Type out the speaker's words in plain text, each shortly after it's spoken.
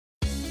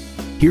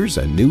Here's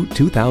a new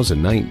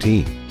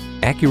 2019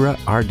 Acura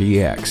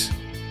RDX.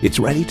 It's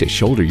ready to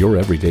shoulder your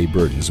everyday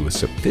burdens with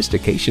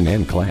sophistication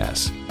and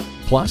class.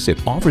 Plus,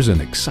 it offers an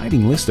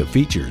exciting list of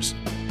features: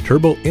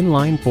 turbo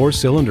inline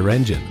 4-cylinder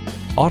engine,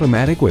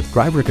 automatic with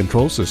driver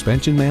control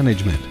suspension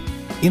management,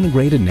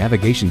 integrated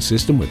navigation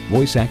system with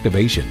voice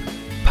activation,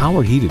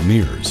 power heated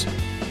mirrors,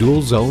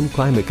 dual zone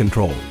climate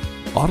control,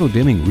 auto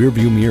dimming rear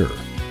view mirror,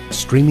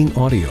 streaming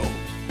audio,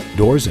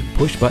 doors and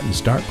push button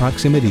start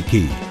proximity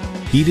key,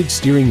 heated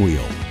steering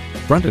wheel,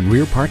 front and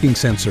rear parking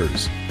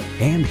sensors,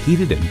 and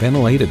heated and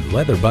ventilated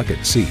leather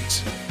bucket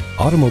seats.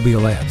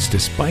 Automobile adds,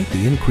 despite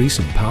the increase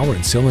in power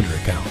and cylinder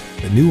count,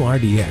 the new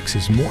RDX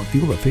is more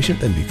fuel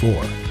efficient than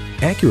before.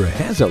 Acura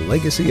has a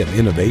legacy of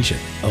innovation,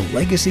 a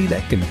legacy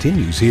that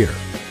continues here.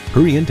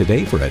 Hurry in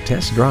today for a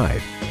test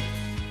drive.